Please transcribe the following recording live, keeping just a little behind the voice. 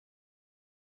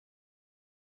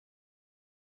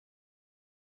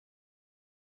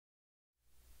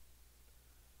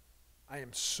I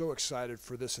am so excited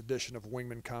for this edition of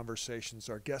Wingman Conversations.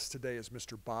 Our guest today is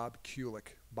Mr. Bob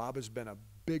Kulick. Bob has been a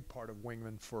big part of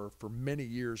Wingman for many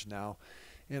years now,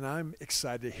 and I'm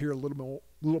excited to hear a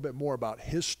little bit more about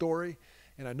his story.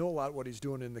 And I know a lot what he's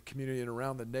doing in the community and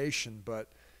around the nation,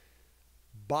 but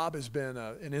Bob has been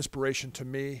an inspiration to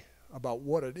me about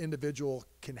what an individual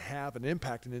can have, an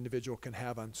impact an individual can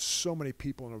have on so many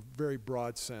people in a very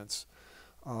broad sense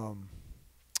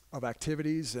of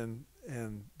activities and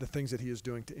the things that he is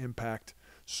doing to impact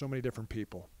so many different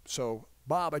people. So,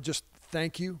 Bob, I just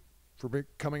thank you for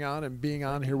coming on and being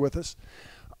on here with us.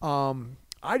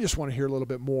 I just want to hear a little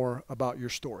bit more about your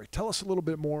story. Tell us a little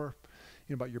bit more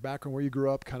about your background, where you grew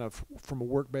up, kind of from a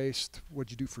work-based, what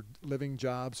you do for living,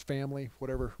 jobs, family,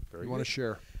 whatever you want to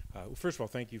share. Well, first of all,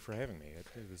 thank you for having me.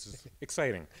 This is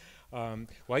exciting. Well,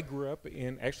 I grew up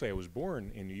actually I was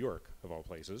born in New York, of all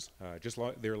places, just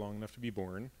there long enough to be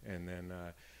born, and then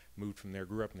moved from there,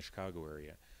 grew up in the Chicago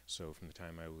area. So from the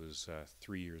time I was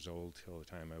 3 years old till the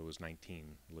time I was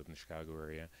 19, lived in the Chicago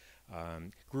area.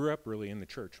 Grew up really in the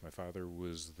church. My father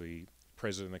was the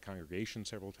president of the congregation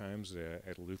several times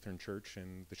at a Lutheran church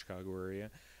in the Chicago area.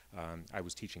 I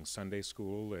was teaching Sunday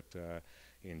school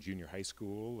in junior high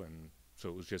school, and so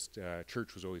it was just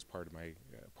church was always part of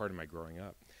my growing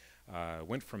up.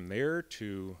 Went from there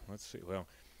to, let's see, well,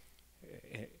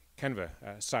 kind of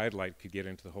a sidelight could get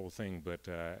into the whole thing, but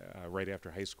right after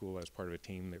high school, I was part of a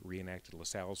team that reenacted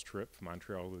LaSalle's trip from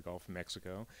Montreal to the Gulf of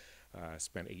Mexico.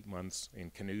 Spent 8 months in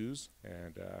canoes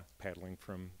and paddling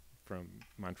from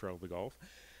Montreal to the Gulf.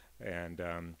 And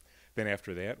then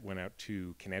after that, went out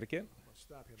to Connecticut.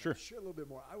 Stop you. Sure. Share a little bit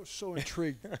more. I was so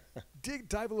intrigued.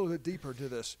 Dive a little bit deeper into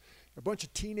this. A bunch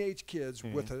of teenage kids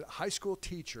with a high school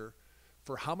teacher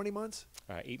for how many months?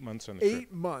 8 months on the trip.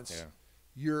 8 months. Yeah.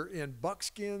 You're in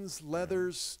buckskins,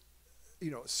 leathers,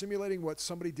 simulating what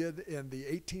somebody did in the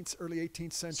early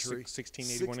 18th century.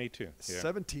 1681, 82. Yeah.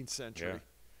 17th century.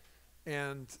 Yeah.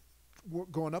 And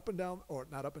going up and down, or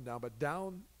not up and down, but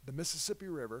down the Mississippi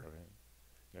River,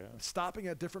 Yeah. stopping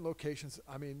at different locations.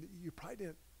 I mean, you probably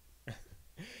didn't.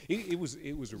 It was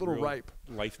a little real ripe.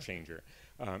 life changer.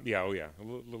 A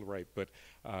little ripe. But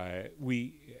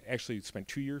we actually spent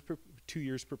 2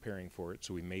 years preparing for it.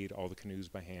 So we made all the canoes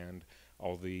by hand,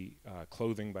 all the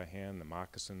clothing by hand, the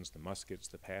moccasins, the muskets,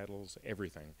 the paddles,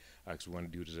 everything, because we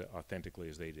wanted to do it as authentically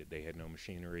as they did. They had no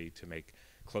machinery to make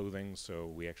clothing, so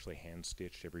we actually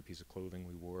hand-stitched every piece of clothing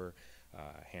we wore,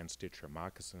 hand-stitched our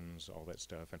moccasins, all that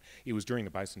stuff. And it was during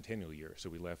the bicentennial year, so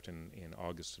we left in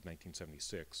August of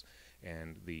 1976.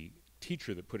 And the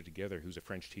teacher that put it together, who's a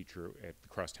French teacher at the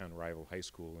Crosstown Rival High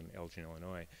School in Elgin,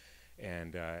 Illinois,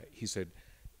 and he said,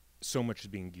 so much is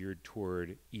being geared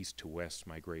toward east to west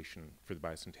migration for the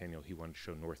bicentennial. He wanted to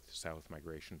show north to south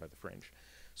migration by the French.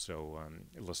 So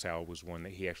LaSalle was one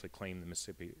that he actually claimed the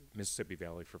Mississippi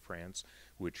Valley for France,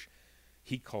 which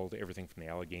he called everything from the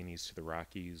Alleghenies to the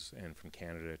Rockies and from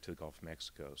Canada to the Gulf of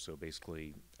Mexico. So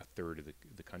basically a third of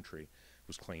the country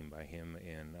was claimed by him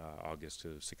in August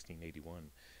of 1681.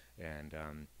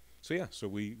 And so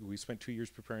we spent 2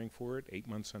 years preparing for it, 8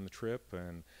 months on the trip,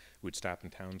 and we'd stop in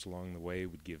towns along the way,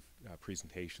 we'd give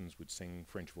presentations, we'd sing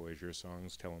French voyageur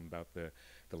songs, tell them about the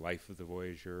life of the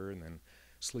voyageur, and then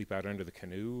sleep out under the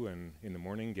canoe, and in the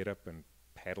morning get up and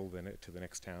paddle to the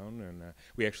next town. And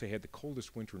we actually had the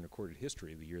coldest winter in recorded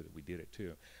history the year that we did it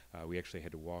too. We actually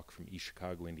had to walk from East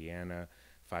Chicago, Indiana,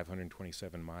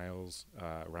 527 miles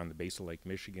around the base of Lake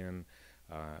Michigan,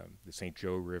 the St.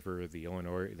 Joe River, the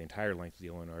entire length of the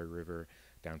Illinois River,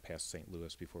 down past St.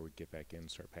 Louis before we'd get back in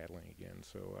and start paddling again.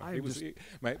 So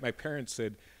my parents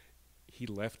said he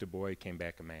left a boy, came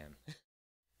back a man.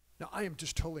 Now, I am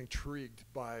just totally intrigued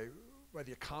by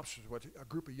the accomplishments, what a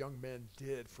group of young men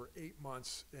did for 8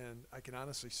 months, and I can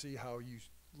honestly see how you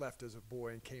left as a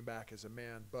boy and came back as a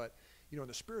man. But, in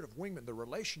the spirit of Wingman, the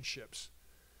relationships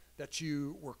that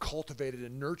you were cultivated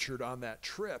and nurtured on that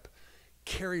trip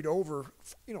carried over,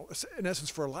 in essence,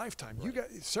 for a lifetime.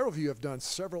 Right. Several of you have done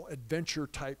several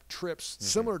adventure-type trips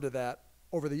similar to that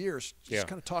over the years. Just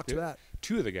kind of talk to that.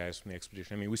 2 of the guys from the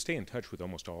expedition, we stay in touch with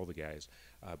almost all the guys,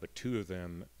 but 2 of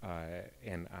them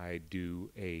and I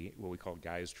do what we call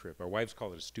guys trip. Our wives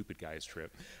call it a stupid guys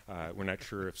trip. We're not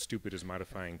sure if stupid is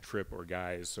modifying trip or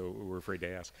guys, so we're afraid to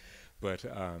ask. But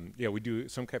we do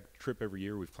some kind of trip every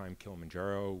year. We've climbed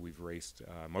Kilimanjaro. We've raced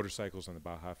motorcycles on the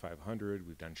Baja 500.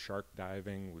 We've done shark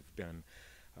diving. We've done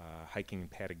hiking in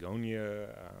Patagonia,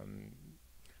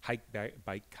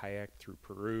 bike kayak through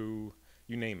Peru.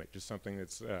 You name it, just something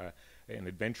that's an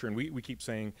adventure. And we keep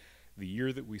saying the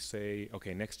year that we say,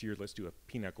 okay, next year let's do a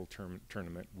pinochle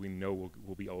tournament, we know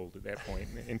we'll be old at that point.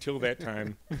 Until that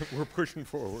time, we're pushing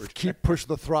forward. Keep pushing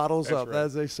the throttles That's up, right.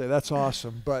 as they say. That's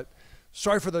awesome. But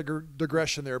sorry for the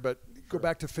digression there, but go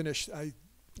back to finish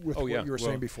with what you were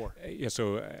saying before. Yeah,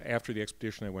 so after the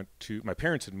expedition, I went to, my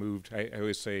parents had moved. I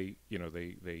always say, you know,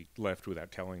 they left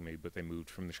without telling me, but they moved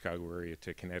from the Chicago area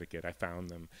to Connecticut. I found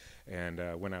them and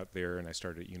went out there, and I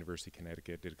started at University of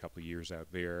Connecticut, did a couple of years out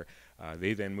there.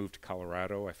 They then moved to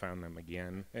Colorado. I found them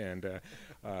again and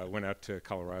went out to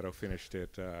Colorado, finished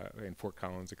it in Fort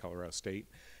Collins at Colorado State.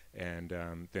 And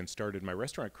then started my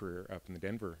restaurant career up in the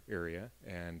Denver area.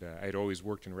 And I'd always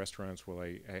worked in restaurants. While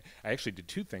I actually did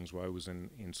two things while I was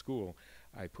in school.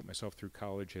 I put myself through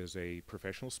college as a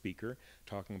professional speaker,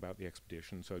 talking about the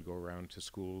expedition. So I'd go around to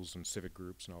schools and civic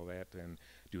groups and all that, and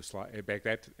do a slide.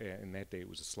 In that day, it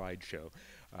was a slideshow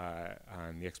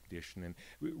on the expedition. And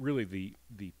really,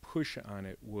 the push on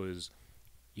it was,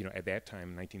 you know, at that time,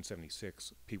 in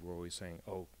 1976, people were always saying,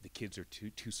 "Oh, the kids are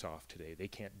too soft today. They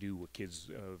can't do what kids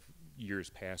of years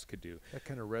past could do." That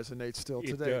kind of resonates still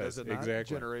today, does it not?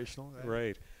 exactly. Generational,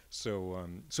 right? So,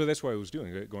 so that's what I was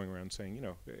doing, going around saying, you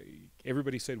know,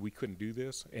 everybody said we couldn't do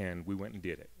this, and we went and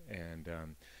did it. And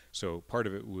so part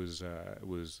of it was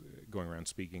going around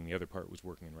speaking. The other part was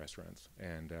working in restaurants.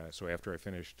 And so after I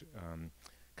finished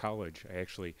college,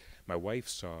 my wife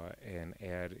saw an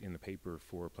ad in the paper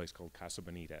for a place called Casa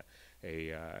Bonita,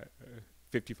 a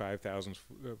 55,000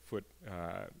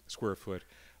 square foot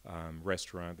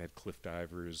restaurant that had cliff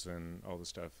divers and all the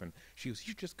stuff. And she goes,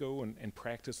 "You just go and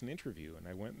practice an interview." And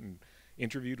I went and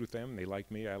interviewed with them. They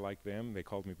liked me. I liked them. They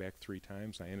called me back 3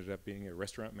 times. I ended up being a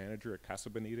restaurant manager at Casa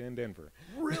Bonita in Denver.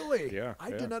 Really? Yeah.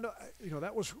 I did not know. You know,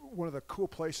 that was one of the cool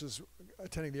places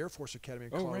attending the Air Force Academy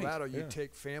in Colorado. Right. You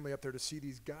take family up there to see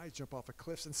these guys jump off of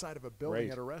cliffs inside of a building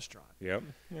Right. at a restaurant. Yep.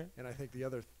 Yeah. And I think the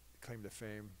other claim to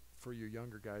fame for you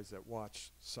younger guys that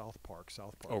watch South Park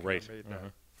Oh, right. made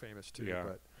that famous too. Yeah.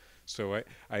 But So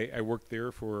I worked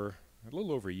there for a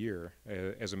little over a year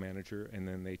as a manager, and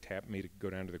then they tapped me to go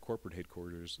down to the corporate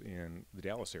headquarters in the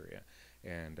Dallas area.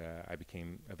 And I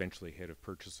became eventually head of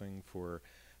purchasing for,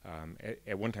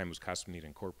 at one time it was Casa Bonita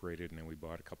Incorporated, and then we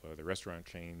bought a couple of other restaurant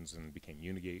chains and became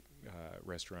Unigate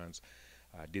restaurants.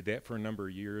 Did that for a number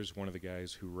of years. One of the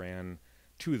guys who ran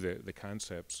two of the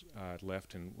concepts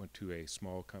left and went to a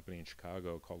small company in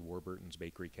Chicago called Warburton's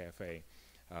Bakery Cafe.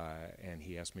 And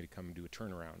he asked me to come and do a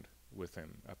turnaround with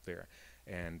him up there.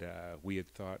 And we had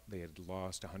thought they had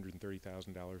lost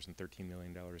 $130,000 and $13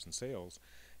 million in sales.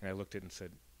 And I looked at it and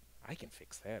said, "I can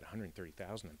fix that,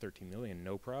 $130,000 and $13 million,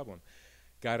 no problem."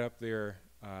 Got up there.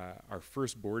 Our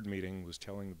first board meeting was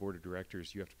telling the board of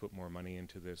directors, "You have to put more money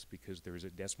into this because there was a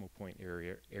decimal point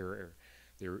error.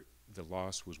 The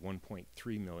loss was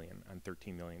 $1.3 million on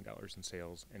 $13 million in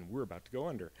sales, and we're about to go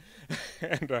under."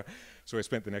 And so I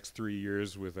spent the next 3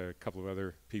 years with a couple of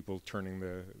other people turning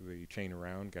the chain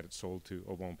around, got it sold to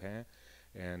Au Bon Pain,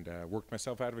 and worked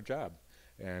myself out of a job,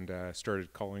 and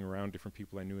started calling around different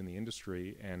people I knew in the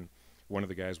industry. And one of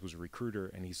the guys was a recruiter,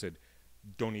 and he said,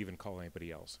 "Don't even call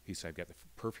anybody else." He said, "I've got the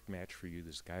perfect match for you.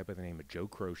 This guy by the name of Joe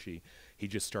Croce. He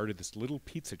just started this little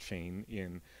pizza chain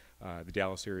in the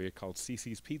Dallas area called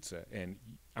CC's Pizza, and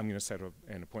I'm going to set up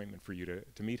an appointment for you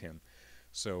to meet him."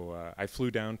 So I flew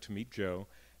down to meet Joe,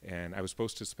 and I was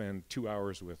supposed to spend 2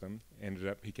 hours with him.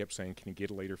 He kept saying, "Can you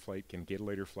get a later flight? Can you get a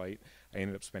later flight?" I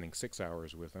ended up spending 6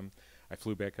 hours with him. I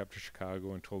flew back up to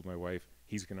Chicago and told my wife,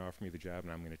 "He's going to offer me the job,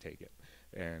 and I'm going to take it."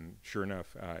 And sure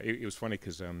enough, it was funny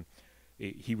because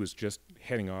he was just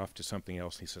heading off to something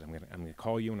else. He said, I'm going to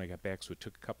call you when I got back." So it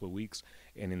took a couple of weeks.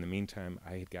 And in the meantime,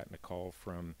 I had gotten a call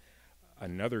from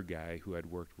another guy who I'd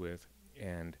worked with,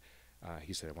 and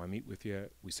he said, "I want to meet with you."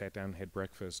 We sat down and had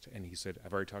breakfast, and he said,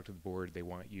 "I've already talked to the board. They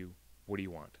want you. What do you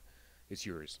want? It's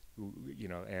yours." You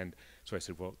know, and so I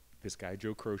said, "Well, this guy,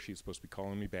 Joe Croce, is supposed to be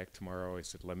calling me back tomorrow." I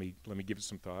said, let me give it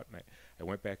some thought. And I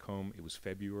went back home. It was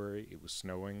February. It was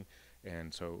snowing.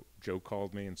 And so Joe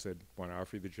called me and said, "Want to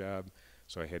offer you the job?"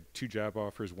 So I had 2 job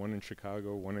offers, one in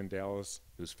Chicago, one in Dallas.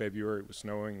 It was February. It was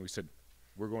snowing. We said,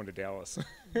 "We're going to Dallas."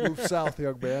 Move south,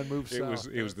 young man. Move south.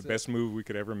 It was the best move we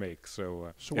could ever make.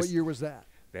 So what year was that?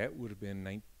 That would have been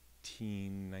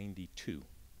 1992.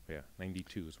 Yeah,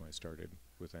 92 is when I started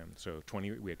with them. So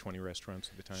we had 20 restaurants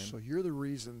at the time. So you're the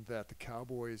reason that the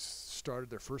Cowboys started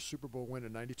their first Super Bowl win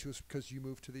in '92 is because you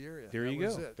moved to the area. There you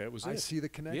go. That was it. I see the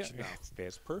connection now.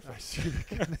 That's perfect. I see the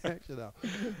connection now.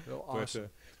 So awesome.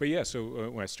 But yeah,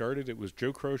 so when I started, it was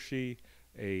Joe Croce,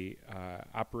 a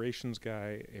operations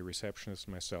guy, a receptionist,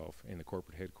 myself in the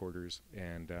corporate headquarters.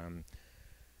 And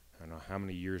I don't know how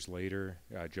many years later,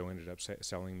 Joe ended up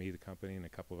selling me the company and a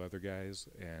couple of other guys,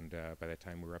 and by that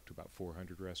time we were up to about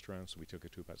 400 restaurants. We took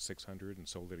it to about 600 and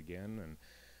sold it again, and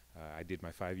I did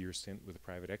my 5-year stint with a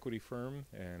private equity firm,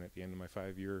 and at the end of my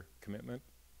 5-year commitment,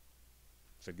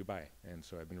 said goodbye. And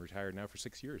so I've been retired now for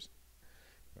 6 years.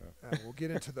 We'll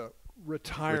get into the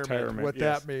retirement what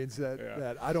yes. that means.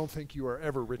 That I don't think you are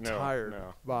ever retired,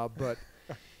 no. Bob. But,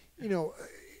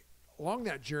 along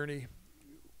that journey,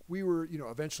 we were,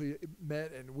 eventually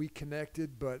met and we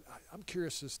connected. But I'm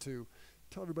curious as to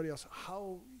tell everybody else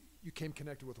how you came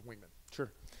connected with Wingmen.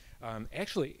 Sure.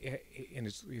 Actually, and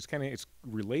it's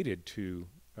related to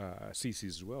CC's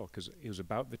as well, because it was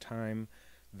about the time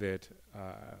that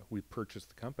we purchased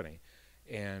the company,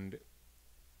 and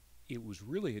it was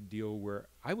really a deal where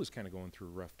I was kind of going through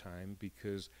a rough time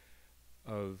because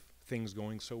of things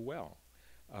going so well.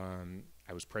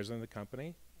 I was president of the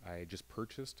company. I had just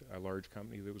purchased a large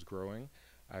company that was growing.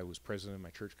 I was president of my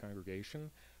church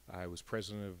congregation. I was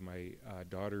president of my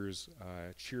daughter's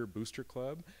cheer booster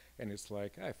club, and it's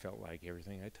like I felt like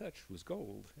everything I touched was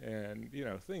gold, and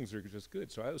things are just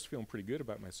good. So I was feeling pretty good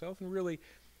about myself, and really,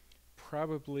 I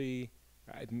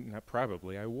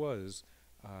was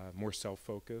more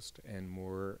self-focused and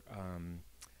more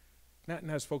not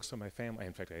as focused on my family.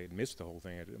 In fact, I had missed the whole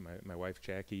thing. My wife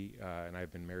Jackie and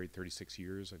I've been married 36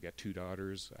 years. I've got 2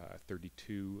 daughters,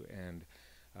 32 and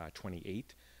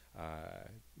 28.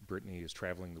 Brittany is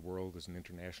traveling the world as an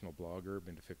international blogger,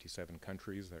 been to 57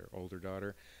 countries. Our older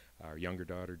daughter, our younger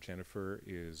daughter Jennifer,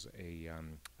 is a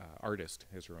artist,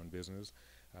 has her own business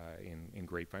in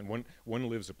Grapevine. One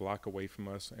lives a block away from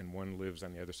us, and one lives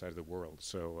on the other side of the world.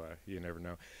 So you never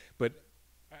know. But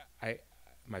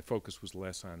my focus was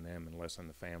less on them and less on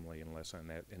the family and less on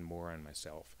that and more on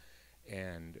myself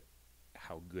and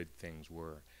how good things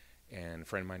were. And a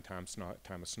friend of mine, Thomas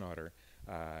Snodder,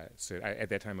 said, at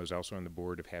that time I was also on the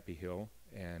board of Happy Hill,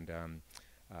 and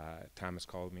Thomas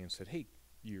called me and said, hey,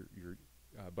 your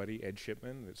buddy Ed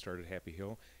Shipman that started Happy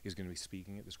Hill is going to be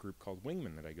speaking at this group called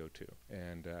Wingmen that I go to,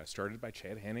 and started by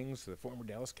Chad Hennings, the former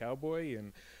Dallas Cowboy,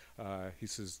 and he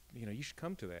says, you should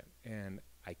come to that. And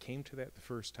I came to that the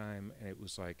first time, and it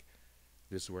was like,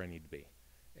 this is where I need to be.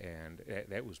 And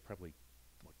that was probably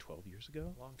 12 years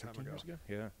ago? A long time ago. Years ago?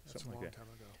 Yeah, that's something like that. Time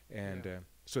ago. And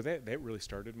so that really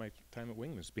started my time at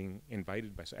Wingmen, being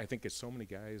invited by. I think as so many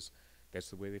guys, that's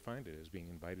the way they find it, is being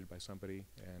invited by somebody.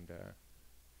 And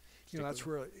that's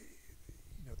where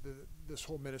this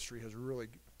whole ministry has really,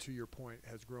 to your point,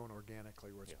 has grown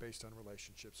organically, where it's based on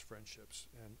relationships, friendships,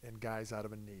 and guys out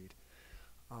of a need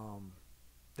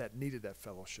that needed that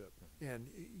fellowship. Mm-hmm. And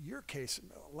in your case,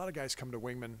 a lot of guys come to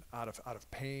Wingmen out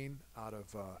of pain, out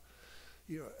of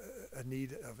a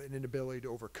need of an inability to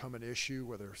overcome an issue,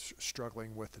 whether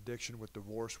struggling with addiction, with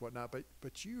divorce, whatnot.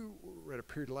 But you were at a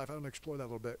period of life, I want to explore that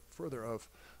a little bit further, of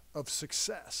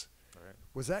success. All right.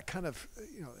 Was that kind of,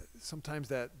 sometimes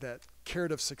that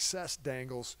carrot of success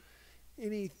dangles.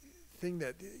 Anything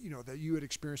that, that you had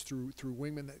experienced through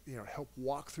Wingmen that, helped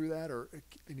walk through that, or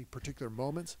any particular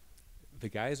moments? The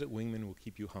guys at Wingmen will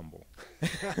keep you humble.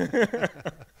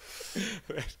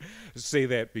 Say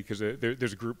that because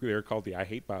there's a group there called the I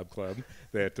Hate Bob Club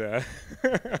that,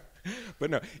 but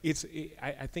no,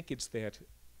 I think it's that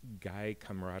guy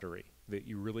camaraderie that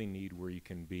you really need, where you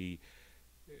can be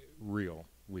real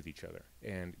with each other,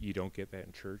 and you don't get that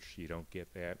in church. You don't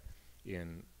get that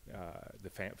in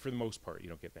for the most part. You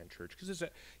don't get that in church because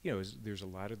there's a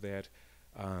lot of that.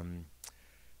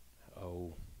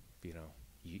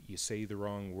 You say the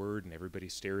wrong word and everybody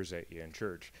stares at you in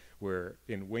church. Where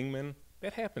in Wingmen,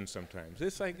 that happens sometimes.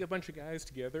 It's like a bunch of guys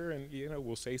together, and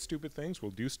we'll say stupid things, we'll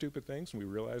do stupid things, and we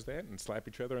realize that, and slap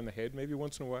each other on the head maybe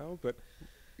once in a while. But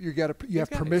you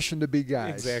have permission to be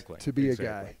guys. Exactly. To be a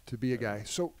guy. To be a guy.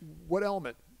 So, what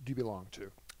element do you belong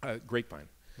to? Grapevine.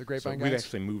 The Grapevine guys. We've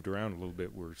actually moved around a little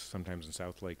bit. We're sometimes in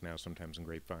South Lake now, sometimes in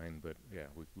Grapevine, but yeah,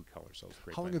 we call ourselves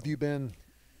Grapevine. How long have you been?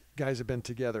 Guys have been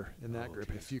together in that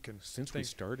group, if you can. Since we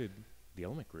started the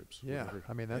element groups. Yeah,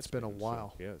 I mean, that's been a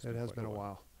while. So, yeah, it has been a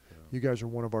while. Yeah. You guys are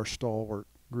one of our stalwart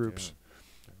groups.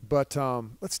 Yeah. But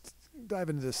let's dive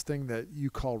into this thing that you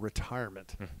call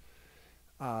retirement.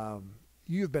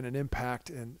 You've been an impact,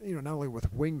 and not only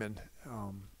with Wingmen,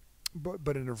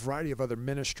 but in a variety of other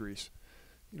ministries.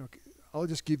 I'll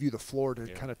just give you the floor to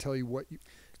kind of tell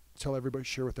everybody,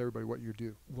 share with everybody what you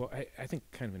do. Well, I think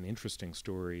kind of an interesting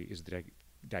story is the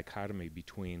dichotomy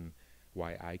between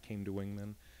why I came to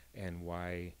Wingmen and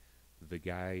why the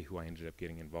guy who I ended up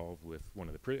getting involved with, one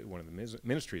of the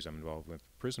ministries I'm involved with,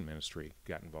 prison ministry,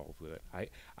 got involved with it.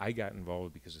 I got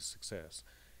involved because of success.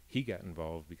 He got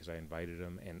involved because I invited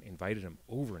him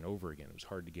over and over again. It was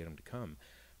hard to get him to come.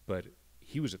 but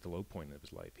he was at the low point of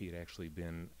his life. He had actually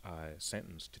been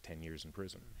sentenced to 10 years in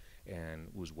prison and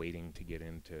was waiting to get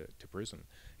into prison.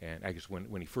 And I guess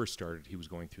when he first started, he was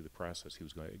going through the process. He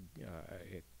was going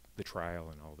the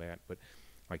trial and all that. But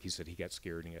like he said, he got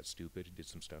scared and he got stupid. He did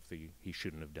some stuff that he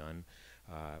shouldn't have done,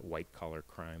 white-collar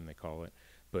crime, they call it.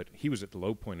 But he was at the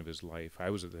low point of his life. I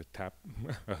was at the top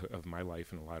of my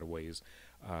life in a lot of ways,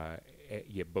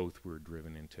 yet both were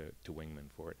driven into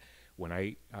Wingmen for it. When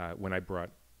I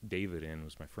brought David in,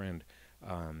 was my friend,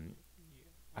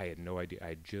 I had no idea.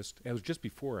 It was just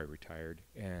before I retired,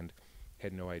 and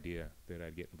had no idea that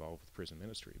I'd get involved with prison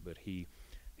ministry. But he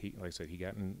like I said, he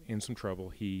got in some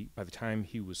trouble. By the time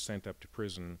he was sent up to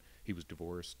prison, he was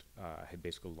divorced, had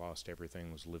basically lost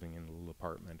everything, was living in a little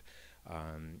apartment.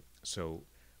 So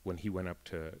when he went up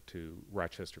to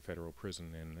Rochester Federal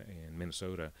Prison in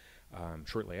Minnesota,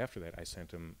 shortly after that, I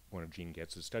sent him one of Gene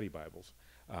Getz's study Bibles.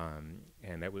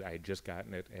 And I had just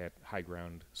gotten it at High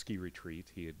Ground Ski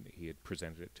Retreat. He had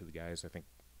presented it to the guys, I think,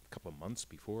 a couple of months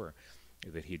before,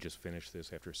 that he had just finished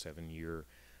this after 7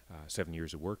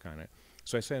 years of work on it.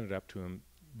 So I sent it up to him.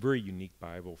 Very unique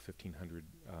Bible, 1,500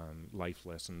 life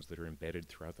lessons that are embedded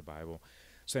throughout the Bible.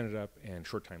 Sent it up, and a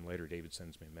short time later, David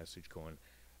sends me a message going,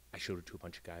 I showed it to a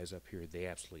bunch of guys up here. They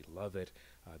absolutely love it.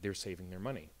 They're saving their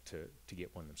money to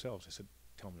get one themselves. I said,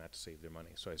 tell them not to save their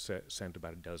money. So I sent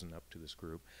about a dozen up to this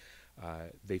group.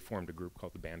 They formed a group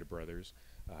called the Band of Brothers.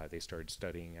 They started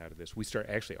studying out of this.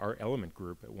 Actually, our element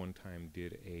group at one time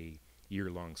did a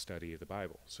year-long study of the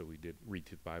Bible. So we did read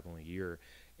through the Bible in a year,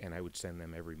 and I would send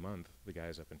them every month, the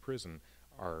guys up in prison,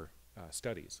 our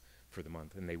studies for the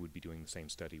month, and they would be doing the same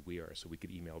study we are, so we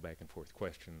could email back and forth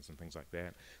questions and things like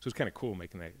that. So it's kind of cool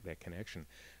making that connection.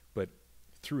 But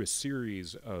through a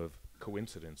series of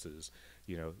coincidences,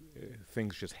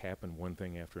 things just happen, one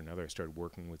thing after another. I started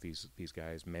working with these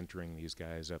guys, mentoring these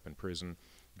guys up in prison.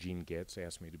 Gene Getz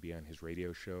asked me to be on his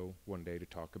radio show one day to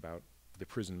talk about the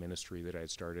prison ministry that I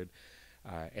had started.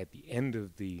 At the end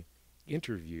of the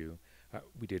interview,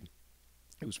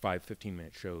 it was 5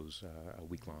 15-minute shows, a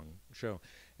week-long show.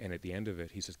 And at the end of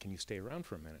it, he says, can you stay around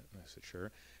for a minute? And I said,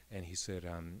 sure. And he said,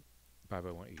 Bob,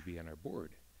 I want you to be on our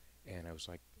board. And I was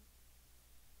like,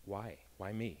 why?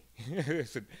 Why me?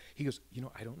 He goes,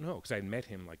 I don't know. Because I had met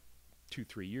him like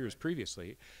 2-3 years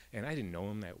previously, and I didn't know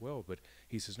him that well. But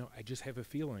he says, no, I just have a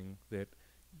feeling that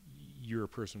you're a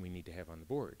person we need to have on the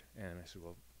board. And I said,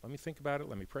 well, let me think about it.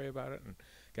 Let me pray about it. And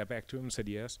got back to him and said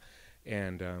yes.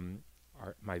 And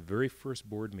my very first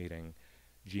board meeting,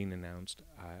 Gene announced,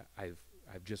 I've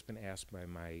just been asked by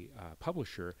my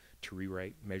publisher to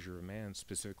rewrite Measure of Man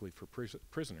specifically for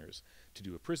prisoners, to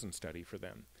do a prison study for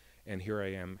them. And here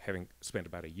I am, having spent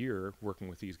about a year working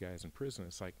with these guys in prison.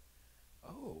 It's like,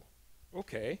 oh,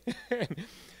 okay.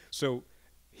 So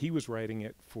he was writing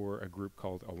it for a group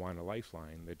called Awana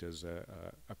Lifeline that does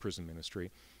a prison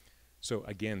ministry. So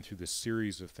again, through this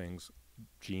series of things,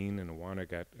 Gene and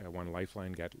Awana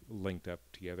Lifeline got linked up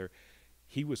together.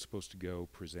 He was supposed to go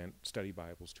present study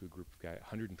Bibles to a group of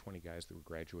 120 guys that were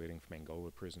graduating from Angola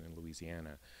prison in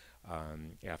Louisiana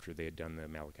after they had done the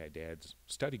Malachi Dad's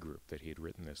study group that he had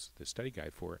written this study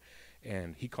guide for.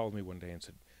 And he called me one day and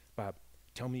said, Bob,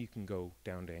 tell me you can go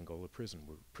down to Angola prison.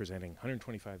 We're presenting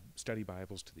 125 study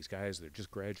Bibles to these guys that are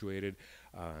just graduated.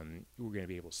 We're going to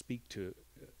be able to speak to,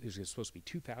 there's supposed to be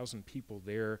 2,000 people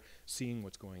there seeing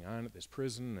what's going on at this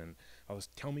prison, and all this.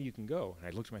 Tell me you can go. And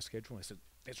I looked at my schedule and I said,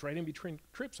 it's right in between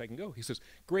trips, I can go. He says,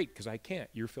 great, because I can't.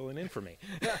 You're filling in for me.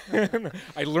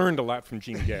 I learned a lot from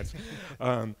Gene Getz.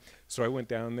 So I went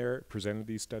down there, presented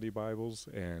these study Bibles,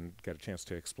 and got a chance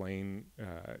to explain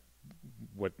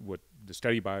what the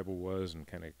study Bible was, and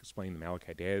kind of explain the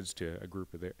Malachi Dads to a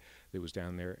group that was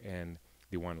down there. And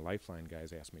the Awana Lifeline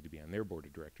guys asked me to be on their board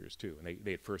of directors too. And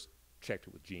they had first checked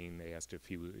it with Gene. They asked if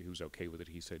he was okay with it.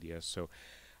 He said yes. So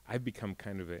I've become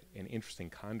kind of an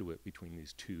interesting conduit between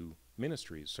these two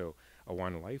ministries. So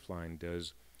Awana Lifeline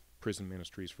does prison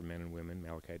ministries for men and women,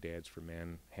 Malachi Dads for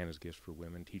men, Hannah's Gifts for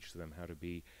women, teach them how to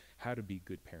be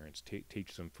good parents,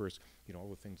 teach them first, all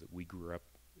the things that we grew up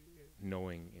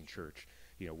knowing in church.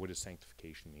 What does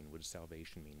sanctification mean? What does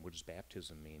salvation mean? What does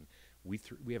baptism mean? We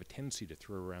have a tendency to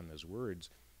throw around those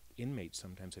words. Inmates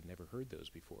sometimes had never heard those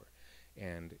before.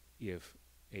 And if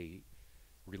a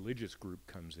religious group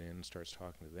comes in and starts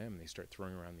talking to them, and they start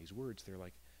throwing around these words, they're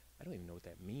like, I don't even know what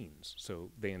that means.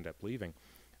 So they end up leaving.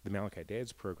 The Malachi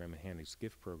Dad's program, and Hannah's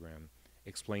Gift program,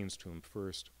 explains to them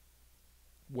first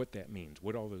what that means,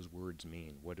 what all those words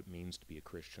mean, what it means to be a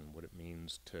Christian, what it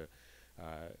means to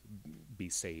be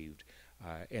saved.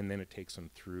 And then it takes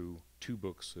them through 2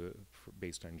 books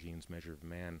based on Gene's Measure of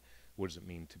Man. What does it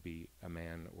mean to be a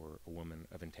man or a woman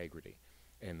of integrity?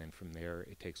 And then from there,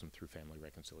 it takes them through family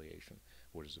reconciliation.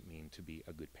 What does it mean to be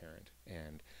a good parent?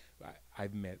 And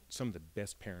I've met, some of the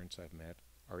best parents I've met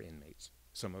are inmates,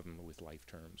 some of them with life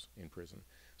terms in prison.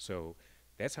 So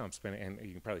that's how I'm spending, and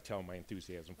you can probably tell my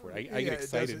enthusiasm for it. I get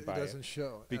excited by it. It doesn't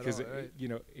show because at all, right?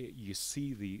 you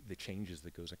see the changes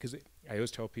that goes on. Because I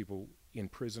always tell people in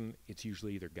prison, it's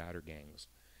usually either God or gangs,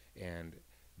 and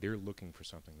they're looking for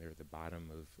something. They're at the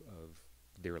bottom of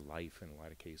their life in a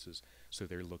lot of cases, so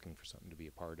they're looking for something to be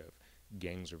a part of.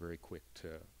 Gangs are very quick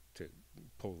to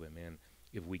pull them in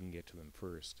if we can get to them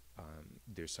first.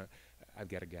 I've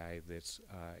got a guy that's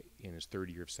in his third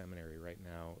year of seminary right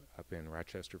now up in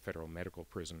Rochester Federal Medical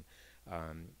Prison.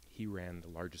 He ran the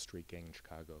largest street gang in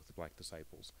Chicago, the Black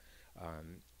Disciples.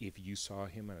 If you saw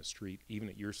him on a street, even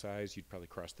at your size, you'd probably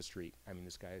cross the street. I mean,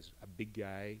 this guy's a big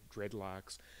guy,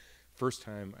 dreadlocks. First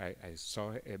time I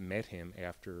met him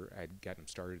after I'd gotten him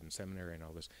started in seminary and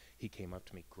all this, he came up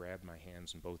to me, grabbed my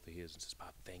hands in both of his and says,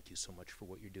 "Bob, thank you so much for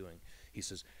what you're doing." He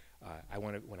says,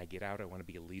 when I get out, I want to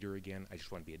be a leader again. I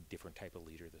just want to be a different type of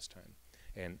leader this time.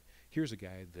 And here's a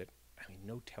guy that, I mean,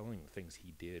 no telling the things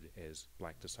he did as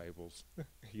Black Disciples,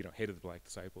 head of the Black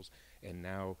Disciples. And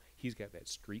now he's got that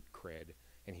street cred,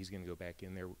 and he's going to go back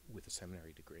in there with a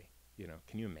seminary degree.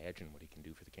 Can you imagine what he can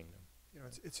do for the kingdom?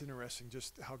 It's interesting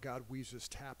just how God weaves his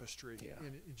tapestry, Yeah.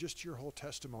 and just your whole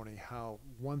testimony, how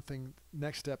one thing,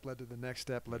 next step led to the next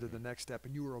step, led to the next step,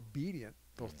 and you were obedient.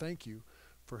 So thank you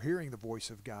for hearing the voice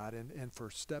of God and for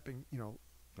stepping,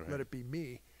 Right. let it be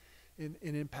me, in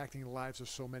impacting the lives of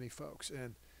so many folks.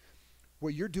 And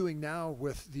what you're doing now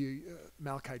with the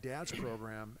Malachi Dad's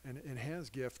program and Hans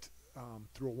Gift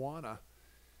through Awana,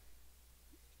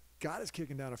 God is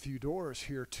kicking down a few doors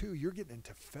here too. You're getting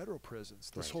into federal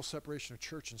prisons, this Right. whole separation of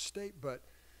church and state. But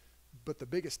the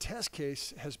biggest test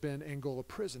case has been Angola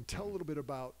prison. Tell a little bit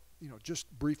about,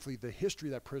 just briefly the history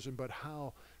of that prison, but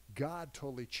how God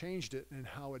totally changed it and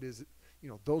how it is,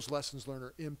 those lessons learned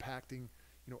are impacting,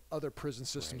 other prison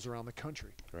systems around the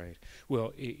country. Right.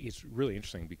 Well, it's really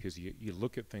interesting because you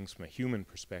look at things from a human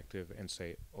perspective and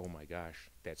say, oh my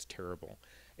gosh, that's terrible.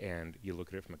 And you look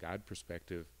at it from a God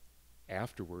perspective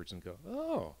afterwards and go,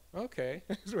 oh, okay.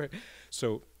 Right.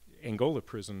 So Angola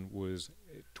prison was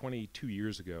 22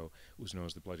 years ago was known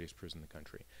as the bloodiest prison in the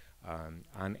country.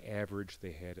 On average,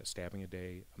 they had a stabbing a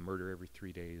day, a murder every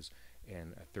 3 days,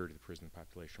 and a third of the prison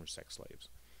population were sex slaves.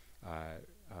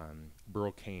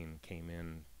 Burl Cain came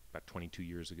in about 22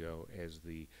 years ago as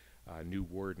the new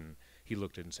warden. He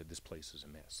looked at it and said, this place is a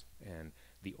mess. And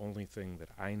the only thing that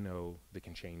I know that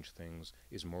can change things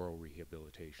is moral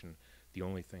rehabilitation. The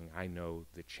only thing I know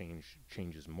that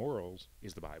changes morals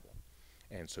is the Bible.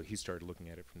 And so he started looking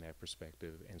at it from that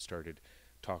perspective and started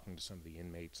talking to some of the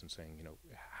inmates and saying,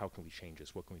 how can we change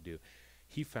this? What can we do?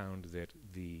 He found that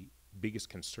the biggest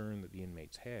concern that the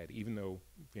inmates had, even though,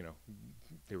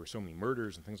 there were so many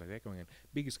murders and things like that going on,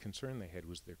 biggest concern they had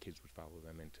was their kids would follow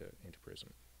them into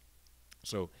prison.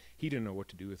 So he didn't know what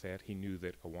to do with that. He knew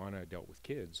that Awana dealt with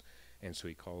kids, and so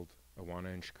he called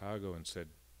Awana in Chicago and said,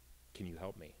 can you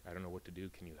help me? I don't know what to do.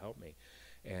 Can you help me?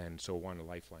 And so Awana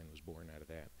Lifeline was born out of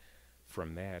that.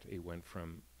 From that, it went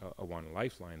from Awana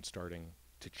Lifeline starting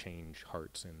to change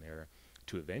hearts in there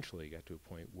to eventually got to a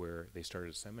point where they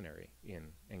started a seminary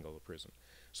in Angola prison.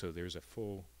 So there's a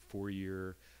full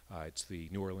 4-year, it's the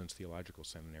New Orleans Theological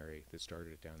Seminary that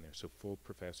started it down there. So full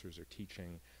professors are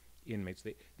teaching inmates.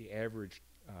 The average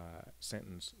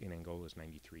sentence in Angola is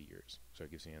 93 years. So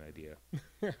it gives you an idea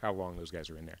how long those guys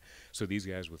are in there. So these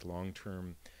guys with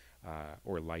long-term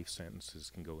or life sentences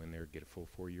can go in there, get a full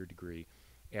 4-year degree.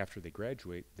 After they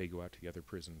graduate, they go out to the other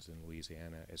prisons in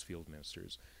Louisiana as field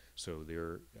ministers. So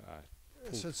they're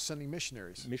So sending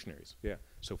missionaries. Missionaries, yeah.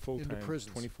 So full-time, Into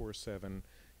prisons. 24/7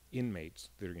 inmates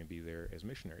that are going to be there as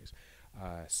missionaries.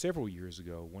 Several years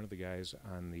ago, one of the guys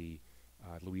on the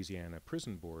Louisiana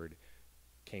prison board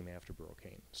came after Burl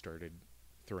Cain, started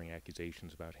throwing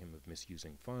accusations about him of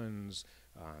misusing funds,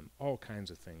 all kinds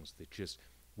of things that just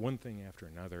one thing after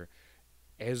another.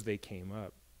 As they came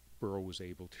up, Burl was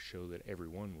able to show that every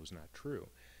one was not true.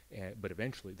 But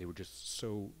eventually there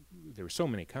were so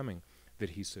many coming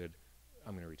that he said,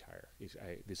 I'm going to retire.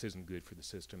 This isn't good for the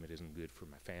system. It isn't good for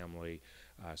my family.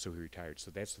 So he retired.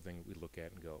 So that's the thing that we look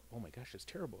at and go, oh my gosh, it's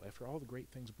terrible. After all the great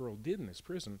things Burl did in this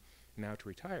prison, now to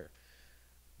retire.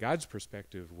 God's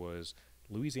perspective was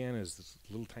Louisiana is this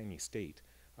little tiny state.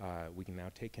 We can now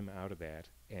take him out of that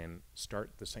and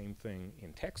start the same thing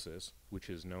in Texas, which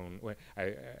is known. Well,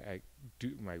 I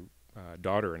do. My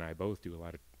daughter and I both do a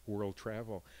lot of world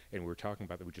travel, and we were talking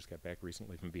about that. We just got back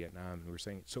recently from Vietnam, and we were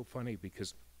saying it's so funny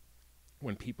because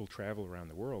when people travel around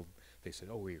the world, they said,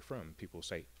 "Oh, where you're from?" People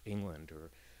say England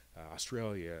or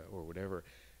Australia or whatever,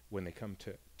 when they come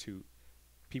to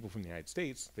people from the United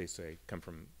States, they say, come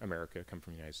from America, come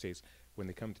from the United States. When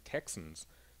they come to Texans,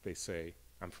 they say,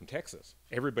 I'm from Texas.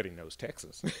 Everybody knows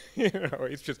Texas.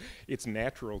 It's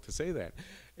natural to say that.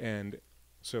 And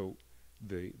so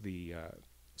the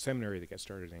seminary that got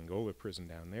started in Angola prison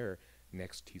down there,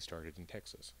 next he started in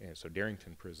Texas. And so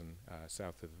Darrington Prison,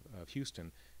 south of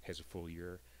Houston, has a full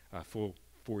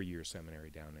 4-year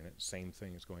seminary down in it. Same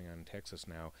thing is going on in Texas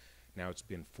now. Now it's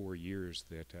been 4 years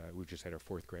that we've just had our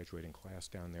 4th graduating class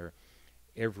down there.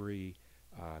 Every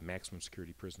maximum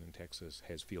security prison in Texas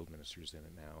has field ministers in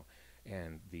it now.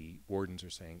 And the wardens are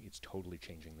saying it's totally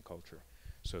changing the culture.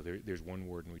 So there's one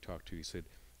warden we talked to. He said,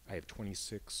 I have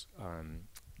 26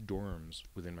 dorms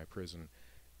within my prison.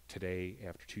 Today,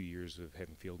 after 2 years of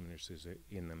having field ministers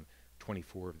in them,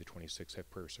 24 of the 26 have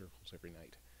prayer circles every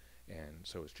night. And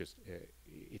so it's just,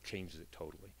 it changes it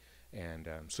totally. And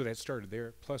so that started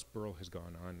there. Plus, Burl has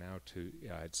gone on now to,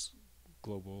 it's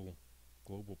Global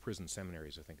Prison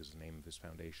Seminaries, I think is the name of his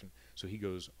foundation. So he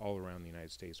goes all around the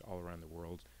United States, all around the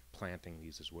world, planting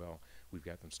these as well. We've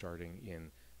got them starting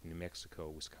in New Mexico,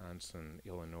 Wisconsin,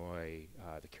 Illinois,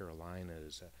 the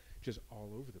Carolinas, just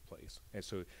all over the place. And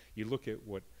so you look at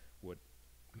what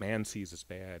man sees as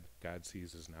bad, God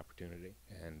sees as an opportunity,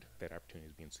 and that opportunity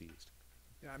is being seized.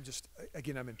 Yeah,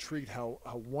 I'm intrigued how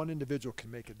one individual can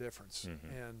make a difference.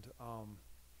 Mm-hmm. And,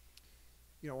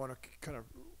 I want to kind of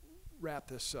wrap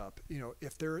this up.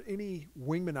 If there are any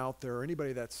wingmen out there, or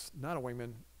anybody that's not a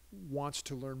wingman wants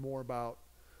to learn more about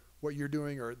what you're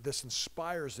doing, or this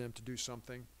inspires them to do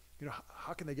something,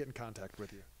 how can they get in contact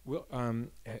with you? Well,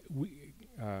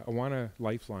 Awana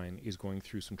Lifeline is going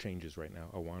through some changes right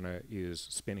now. Awana is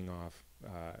spinning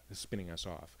us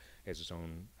off as its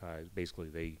own. Basically,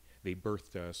 they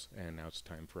birthed us, and now it's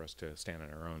time for us to stand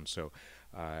on our own. So,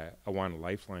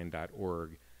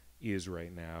 awanalifeline.org is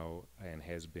right now and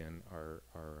has been our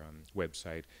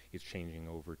website. It's changing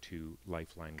over to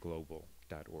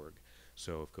lifelineglobal.org.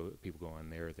 So if people go on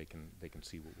there, they can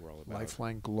see what we're all about.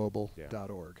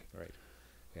 Lifelineglobal.org. Yeah. Right.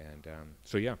 And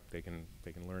they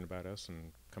can learn about us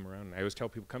and come around. And I always tell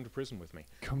people, come to prison with me.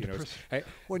 Come to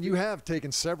prison. You have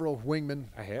taken several wingmen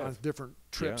on different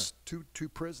trips to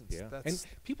prisons. Yeah. And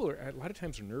people a lot of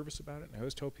times are nervous about it. And I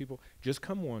always tell people, just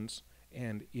come once,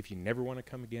 and if you never want to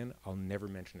come again, I'll never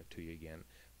mention it to you again.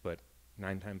 But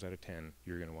 9 times out of 10,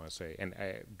 you're going to want to say, and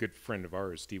a good friend of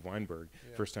ours, Steve Weinberg,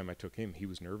 first time I took him, he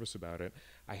was nervous about it.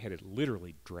 I had to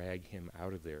literally drag him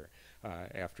out of there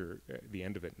after the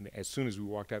end of it. And as soon as we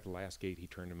walked out the last gate, he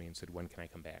turned to me and said, when can I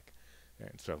come back?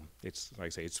 And so it's, like I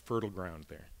say, it's fertile ground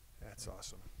there. That's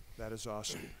awesome. That is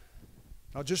awesome.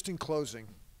 Now, just in closing,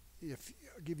 if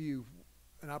I'll give you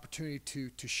an opportunity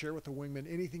to share with the wingman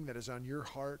anything that is on your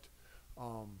heart,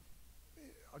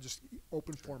 I'll just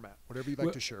open format, whatever you'd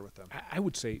like to share with them. I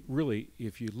would say, really,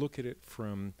 if you look at it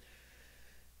from,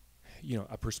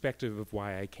 a perspective of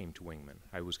why I came to Wingmen.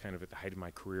 I was kind of at the height of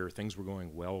my career. Things were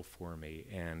going well for me.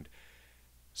 And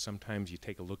sometimes you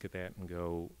take a look at that and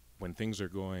go, when things are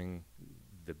going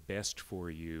the best for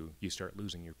you, you start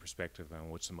losing your perspective on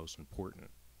what's the most important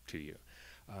to you.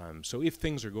 So if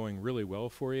things are going really well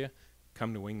for you,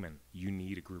 come to Wingmen. You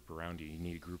need a group around you. You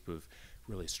need a group of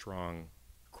really strong,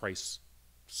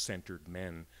 Christ-centered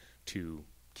men to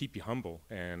keep you humble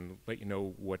and let you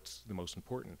know what's the most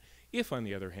important. If, on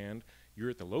the other hand,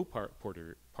 you're at the low part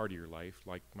of your life,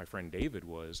 like my friend David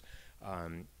was,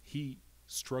 he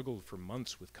struggled for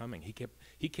months with coming. He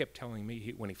kept telling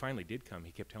me, when he finally did come,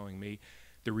 he kept telling me,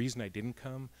 the reason I didn't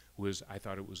come was I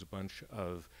thought it was a bunch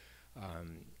of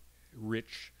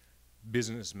rich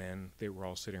businessmen. They were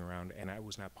all sitting around, and I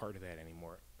was not part of that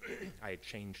anymore. I had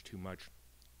changed too much.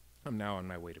 I'm now on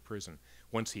my way to prison.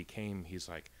 Once he came, he's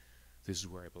like, this is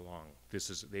where I belong.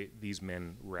 These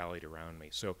men rallied around me.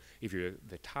 So if you're at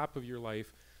the top of your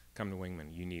life, come to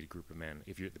Wingmen. You need a group of men.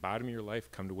 If you're at the bottom of your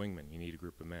life, come to Wingmen. You need a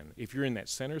group of men. If you're in that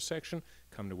center section,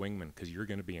 come to Wingmen, because you're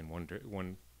going to be in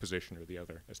one position or the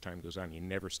other as time goes on. You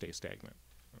never stay stagnant.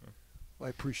 Well, I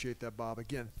appreciate that, Bob.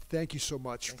 Again, thank you so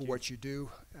much for what you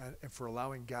do and for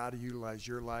allowing God to utilize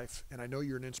your life. And I know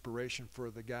you're an inspiration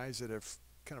for the guys that have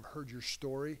kind of heard your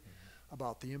story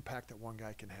about the impact that one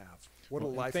guy can have. What a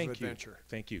life of adventure.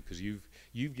 Thank you, because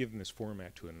you've given this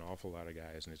format to an awful lot of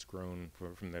guys, and it's grown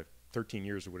from the 13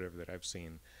 years or whatever that I've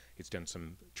seen. It's done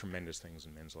some tremendous things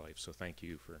in men's life. So thank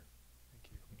you for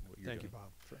what you're doing. Thank you,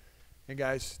 Bob. And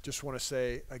guys, just want to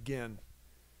say again,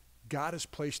 God has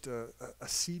placed a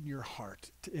seed in your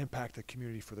heart to impact the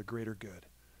community for the greater good.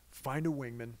 Find a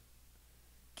wingman,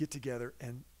 get together,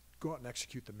 and go out and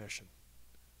execute the mission.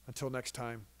 Until next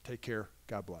time, take care.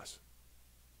 God bless.